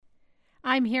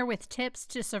I'm here with tips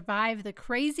to survive the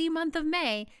crazy month of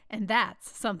May, and that's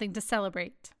something to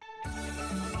celebrate.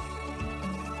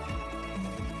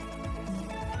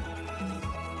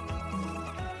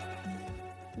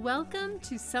 Welcome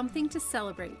to Something to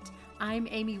Celebrate. I'm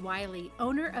Amy Wiley,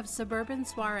 owner of Suburban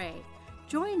Soiree.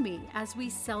 Join me as we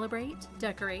celebrate,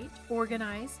 decorate,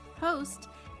 organize, host,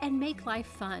 and make life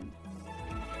fun.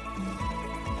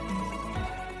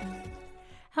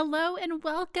 Hello and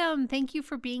welcome. Thank you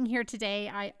for being here today.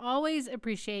 I always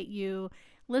appreciate you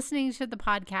listening to the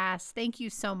podcast. Thank you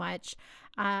so much.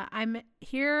 I'm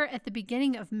here at the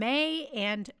beginning of May,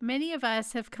 and many of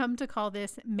us have come to call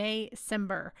this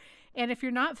May-cember. And if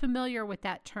you're not familiar with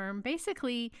that term,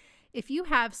 basically, if you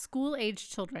have school-age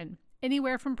children,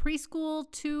 anywhere from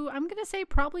preschool to, I'm going to say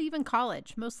probably even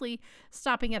college, mostly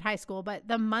stopping at high school, but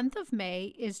the month of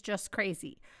May is just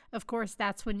crazy. Of course,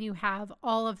 that's when you have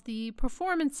all of the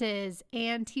performances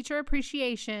and teacher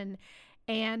appreciation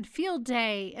and field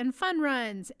day and fun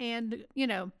runs and,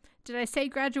 did I say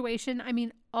graduation? I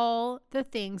mean, all the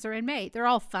things are in May. They're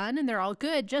all fun and they're all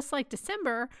good, just like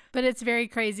December, but it's very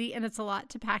crazy and it's a lot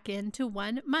to pack into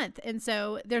 1 month. And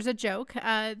so there's a joke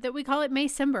that we call it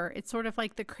May-cember. It's sort of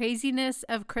like the craziness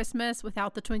of Christmas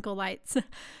without the twinkle lights.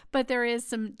 But there is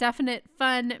some definite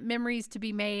fun memories to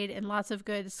be made and lots of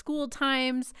good school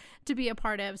times to be a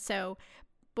part of. So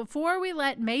before we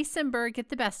let May-cember get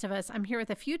the best of us, I'm here with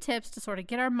a few tips to sort of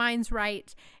get our minds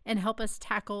right and help us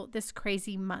tackle this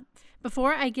crazy month.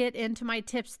 Before I get into my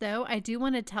tips, though, I do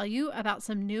want to tell you about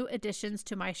some new additions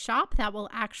to my shop that will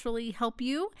actually help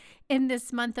you in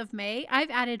this month of May.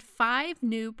 I've added 5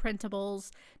 new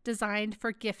printables designed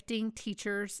for gifting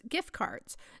teachers gift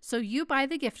cards. So you buy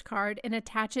the gift card and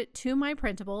attach it to my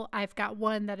printable. I've got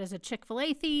one that is a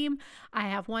Chick-fil-A theme. I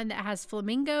have one that has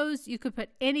flamingos. You could put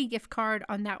any gift card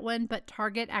on that one, but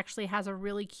Target actually has a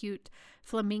really cute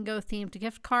flamingo themed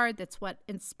gift card. That's what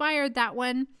inspired that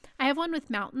one. I have one with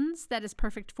mountains that is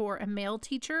perfect for a male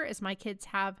teacher, as my kids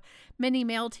have many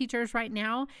male teachers right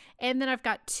now. And then I've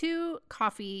got 2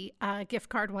 coffee gift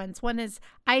card ones. One is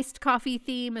iced coffee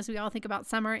theme, as we all think about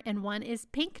summer, and one is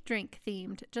pink drink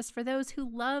themed, just for those who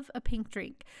love a pink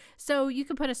drink. So you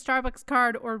can put a Starbucks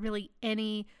card or really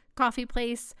any coffee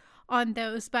place on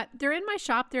those, but they're in my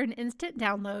shop. They're an instant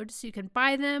download, so you can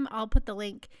buy them. I'll put the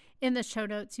link in the show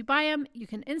notes. You buy them, you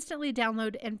can instantly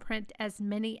download and print as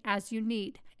many as you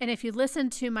need. And if you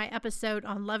listen to my episode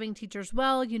on Loving Teachers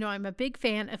Well, you know I'm a big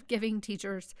fan of giving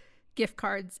teachers gift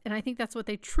cards, and I think that's what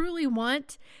they truly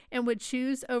want and would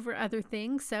choose over other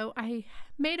things. So I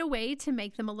made a way to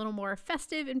make them a little more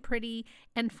festive and pretty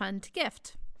and fun to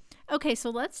gift. Okay, so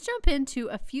let's jump into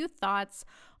a few thoughts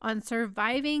on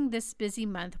surviving this busy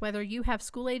month, whether you have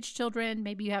school-age children,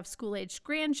 maybe you have school-aged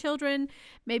grandchildren,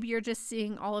 maybe you're just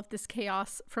seeing all of this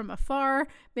chaos from afar,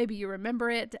 maybe you remember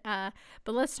it, but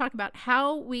let's talk about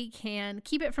how we can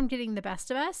keep it from getting the best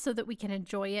of us so that we can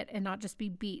enjoy it and not just be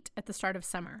beat at the start of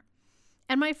summer.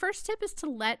 And my first tip is to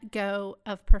let go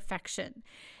of perfection.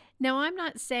 Now, I'm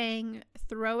not saying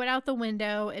throw it out the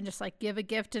window and just give a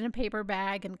gift in a paper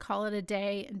bag and call it a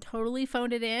day and totally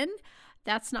phone it in.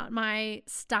 That's not my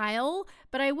style,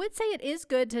 but I would say it is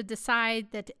good to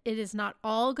decide that it is not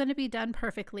all going to be done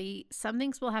perfectly. Some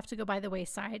things will have to go by the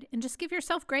wayside, and just give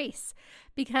yourself grace,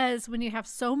 because when you have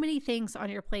so many things on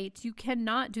your plate, you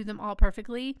cannot do them all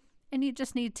perfectly, and you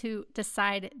just need to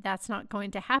decide that's not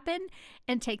going to happen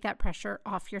and take that pressure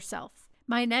off yourself.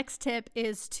 My next tip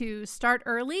is to start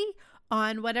early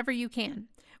on whatever you can.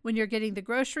 When you're getting the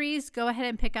groceries, go ahead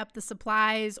and pick up the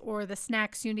supplies or the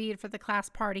snacks you need for the class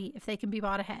party if they can be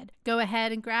bought ahead. Go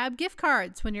ahead and grab gift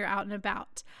cards when you're out and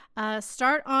about.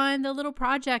 Start on the little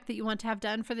project that you want to have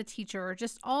done for the teacher, or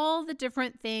just all the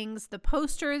different things, the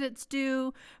poster that's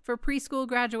due for preschool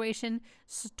graduation.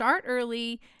 Start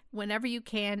early whenever you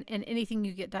can, and anything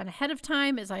you get done ahead of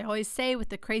time, as I always say with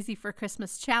the Crazy for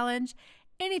Christmas challenge,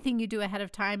 anything you do ahead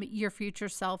of time, your future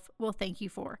self will thank you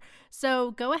for.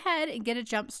 So go ahead and get a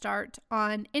jump start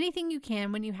on anything you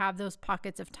can when you have those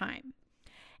pockets of time.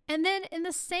 And then in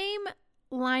the same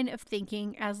line of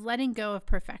thinking as letting go of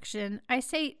perfection, I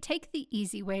say take the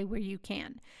easy way where you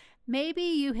can. Maybe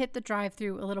you hit the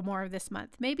drive-through a little more this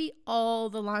month. Maybe all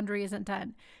the laundry isn't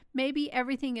done. Maybe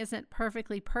everything isn't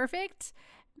perfectly perfect.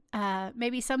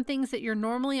 Maybe some things that you're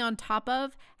normally on top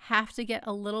of have to get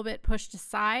a little bit pushed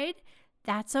aside.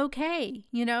 That's okay.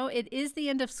 It is the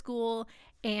end of school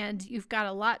and you've got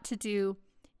a lot to do.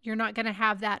 You're not going to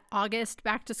have that August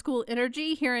back to school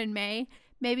energy here in May.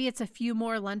 Maybe it's a few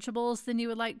more Lunchables than you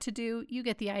would like to do. You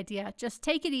get the idea. Just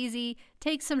take it easy.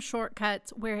 Take some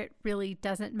shortcuts where it really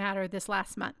doesn't matter this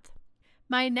last month.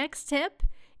 My next tip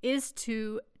is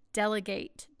to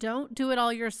delegate. Don't do it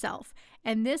all yourself.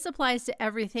 And this applies to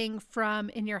everything from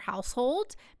in your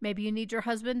household. Maybe you need your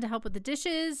husband to help with the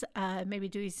dishes, maybe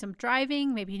doing some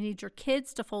driving. Maybe you need your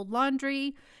kids to fold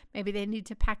laundry. Maybe they need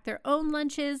to pack their own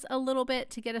lunches a little bit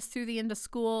to get us through the end of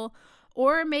school.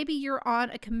 Or maybe you're on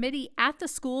a committee at the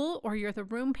school, or you're the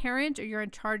room parent, or you're in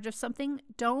charge of something.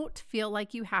 Don't feel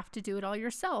like you have to do it all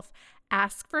yourself.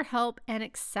 Ask for help and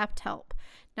accept help.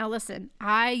 Now listen,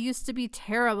 I used to be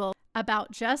terrible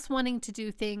about just wanting to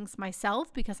do things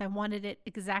myself because I wanted it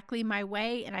exactly my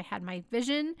way and I had my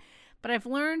vision. But I've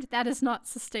learned that is not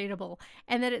sustainable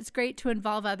and that it's great to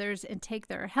involve others and take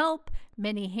their help.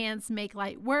 Many hands make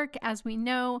light work, as we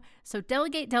know. So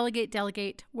delegate, delegate,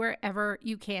 delegate wherever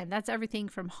you can. That's everything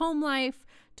from home life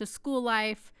to school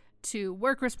life to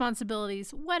work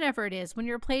responsibilities, whatever it is. When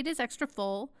your plate is extra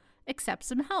full, accept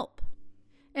some help.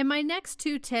 And my next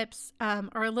two tips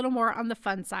are a little more on the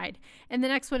fun side. And the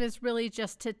next one is really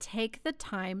just to take the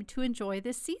time to enjoy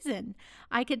this season.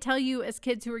 I could tell you, as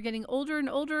kids who are getting older and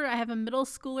older, I have a middle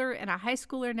schooler and a high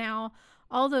schooler now,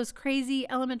 all those crazy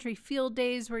elementary field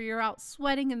days where you're out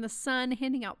sweating in the sun,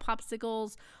 handing out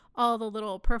popsicles, all the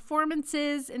little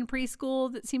performances in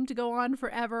preschool that seem to go on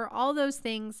forever, all those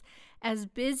things, as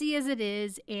busy as it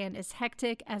is and as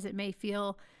hectic as it may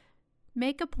feel,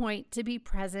 make a point to be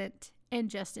present and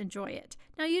just enjoy it.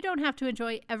 Now, you don't have to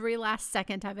enjoy every last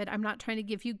second of it. I'm not trying to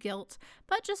give you guilt,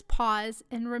 but just pause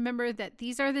and remember that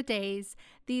these are the days.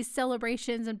 These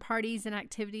celebrations and parties and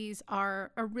activities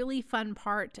are a really fun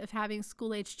part of having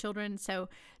school-age children, so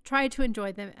try to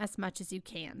enjoy them as much as you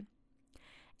can.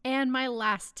 And my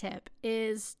last tip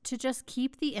is to just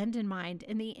keep the end in mind.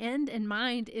 And the end in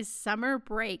mind is summer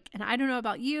break. And I don't know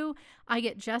about you, I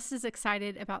get just as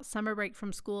excited about summer break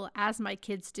from school as my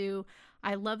kids do.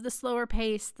 I love the slower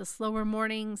pace, the slower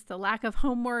mornings, the lack of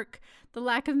homework, the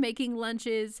lack of making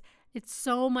lunches. It's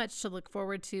so much to look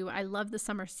forward to. I love the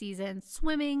summer season,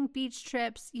 swimming, beach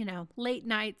trips, late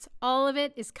nights, all of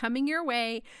it is coming your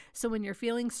way. So when you're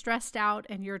feeling stressed out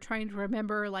and you're trying to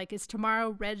remember, like, is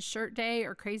tomorrow red shirt day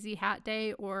or crazy hat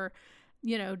day or,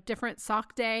 different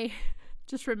sock day,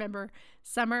 just remember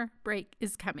summer break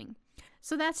is coming.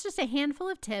 So that's just a handful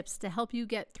of tips to help you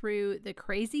get through the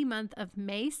crazy month of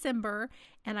Maycember,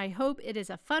 and I hope it is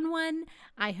a fun one.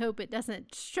 I hope it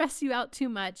doesn't stress you out too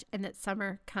much and that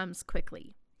summer comes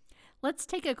quickly. Let's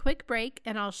take a quick break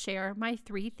and I'll share my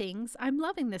 3 things I'm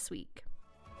loving this week.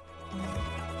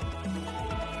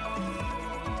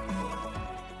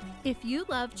 If you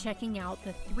love checking out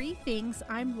the 3 things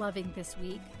I'm loving this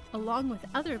week, along with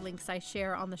other links I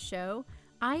share on the show,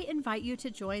 I invite you to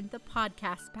join the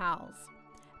Podcast Pals.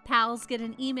 Pals get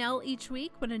an email each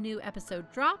week when a new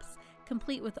episode drops,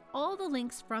 complete with all the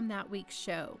links from that week's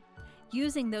show.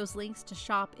 Using those links to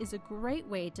shop is a great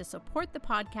way to support the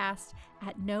podcast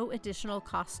at no additional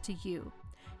cost to you.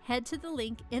 Head to the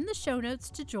link in the show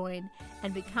notes to join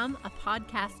and become a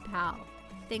Podcast Pal.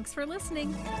 Thanks for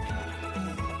listening.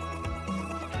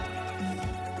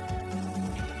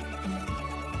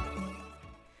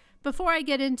 Before I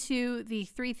get into the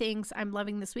 3 things I'm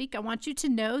loving this week, I want you to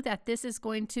know that this is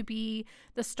going to be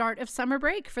the start of summer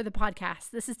break for the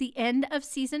podcast. This is the end of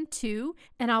season 2,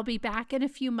 and I'll be back in a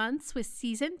few months with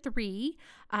season 3.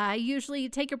 I usually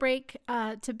take a break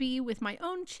to be with my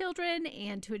own children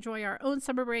and to enjoy our own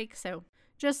summer break. So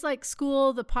just like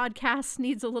school, the podcast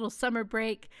needs a little summer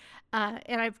break.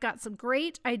 And I've got some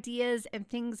great ideas and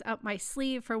things up my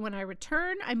sleeve for when I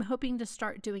return. I'm hoping to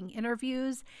start doing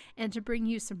interviews and to bring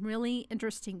you some really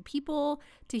interesting people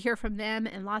to hear from them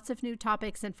and lots of new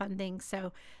topics and fun things.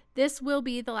 So this will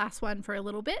be the last one for a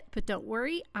little bit, but don't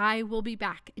worry, I will be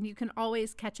back and you can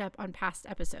always catch up on past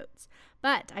episodes.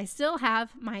 But I still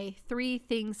have my 3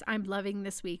 things I'm loving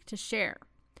this week to share.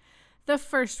 The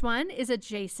first one is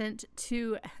adjacent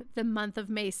to the month of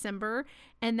Maycember,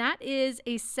 and that is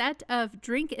a set of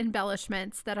drink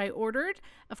embellishments that I ordered.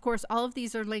 Of course, all of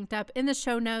these are linked up in the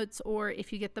show notes or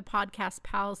if you get the Podcast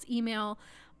Pals email.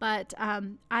 But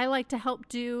I like to help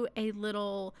do a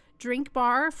little drink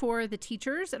bar for the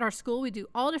teachers at our school. We do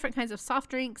all different kinds of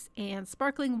soft drinks and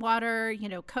sparkling water,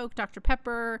 Coke, Dr.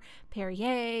 Pepper,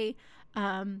 Perrier,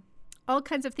 all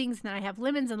kinds of things. And then I have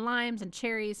lemons and limes and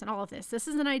cherries and all of this. This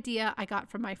is an idea I got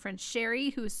from my friend Sherry,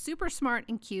 who is super smart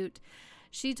and cute.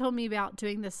 She told me about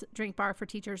doing this drink bar for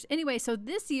teachers. Anyway, so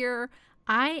this year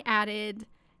I added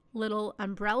little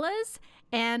umbrellas.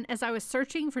 And as I was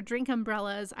searching for drink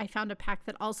umbrellas, I found a pack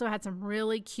that also had some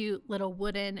really cute little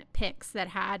wooden picks that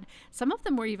had, some of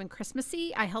them were even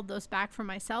Christmassy. I held those back for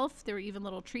myself. There were even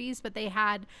little trees, but they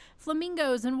had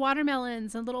flamingos and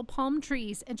watermelons and little palm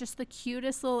trees and just the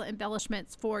cutest little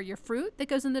embellishments for your fruit that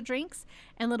goes in the drinks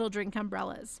and little drink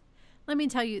umbrellas. Let me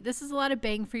tell you, this is a lot of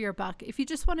bang for your buck. If you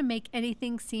just want to make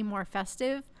anything seem more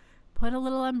festive, put a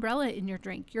little umbrella in your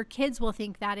drink. Your kids will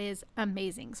think that is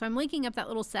amazing. So I'm linking up that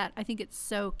little set. I think it's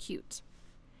so cute.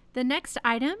 The next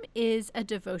item is a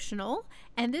devotional,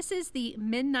 and this is the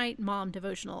Midnight Mom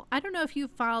devotional. I don't know if you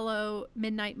follow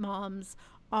Midnight Moms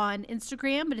on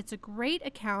Instagram, but it's a great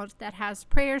account that has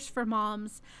prayers for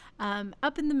moms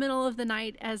up in the middle of the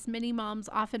night, as many moms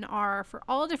often are, for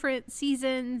all different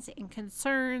seasons and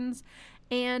concerns.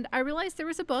 And I realized there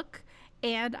was a book,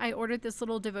 and I ordered this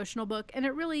little devotional book, and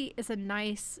it really is a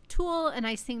nice tool, a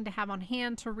nice thing to have on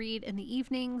hand to read in the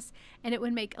evenings, and it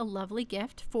would make a lovely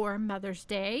gift for Mother's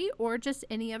Day or just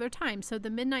any other time. So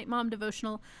the Midnight Mom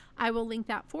devotional, I will link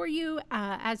that for you.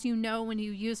 As you know, when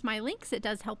you use my links, it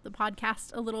does help the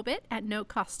podcast a little bit at no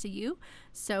cost to you.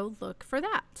 So look for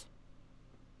that.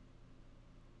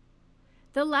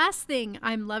 The last thing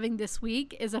I'm loving this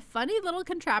week is a funny little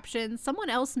contraption someone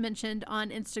else mentioned on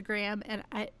Instagram, and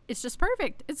it's just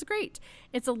perfect. It's great.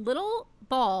 It's a little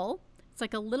ball. It's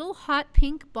like a little hot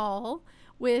pink ball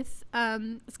with,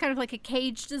 it's kind of like a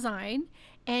cage design,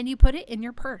 and you put it in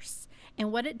your purse.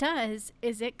 And what it does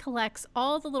is it collects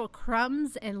all the little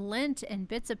crumbs and lint and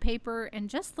bits of paper and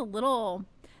just the little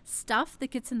stuff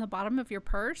that gets in the bottom of your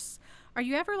purse. Are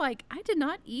you ever like, I did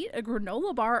not eat a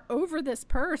granola bar over this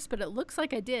purse, but it looks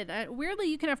like I did. Weirdly,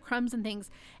 you can have crumbs and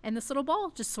things, and this little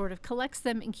ball just sort of collects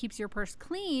them and keeps your purse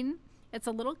clean. It's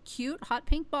a little cute hot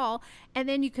pink ball, and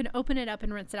then you can open it up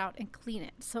and rinse it out and clean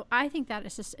it. So I think that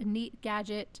is just a neat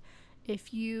gadget.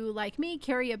 If you, like me,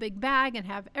 carry a big bag and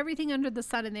have everything under the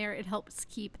sun in there, it helps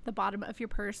keep the bottom of your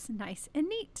purse nice and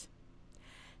neat.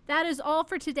 That is all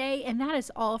for today, and that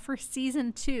is all for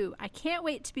season 2. I can't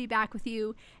wait to be back with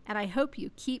you, and I hope you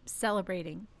keep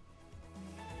celebrating.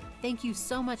 Thank you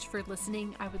so much for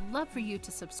listening. I would love for you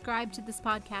to subscribe to this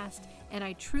podcast, and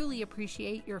I truly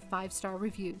appreciate your 5-star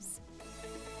reviews.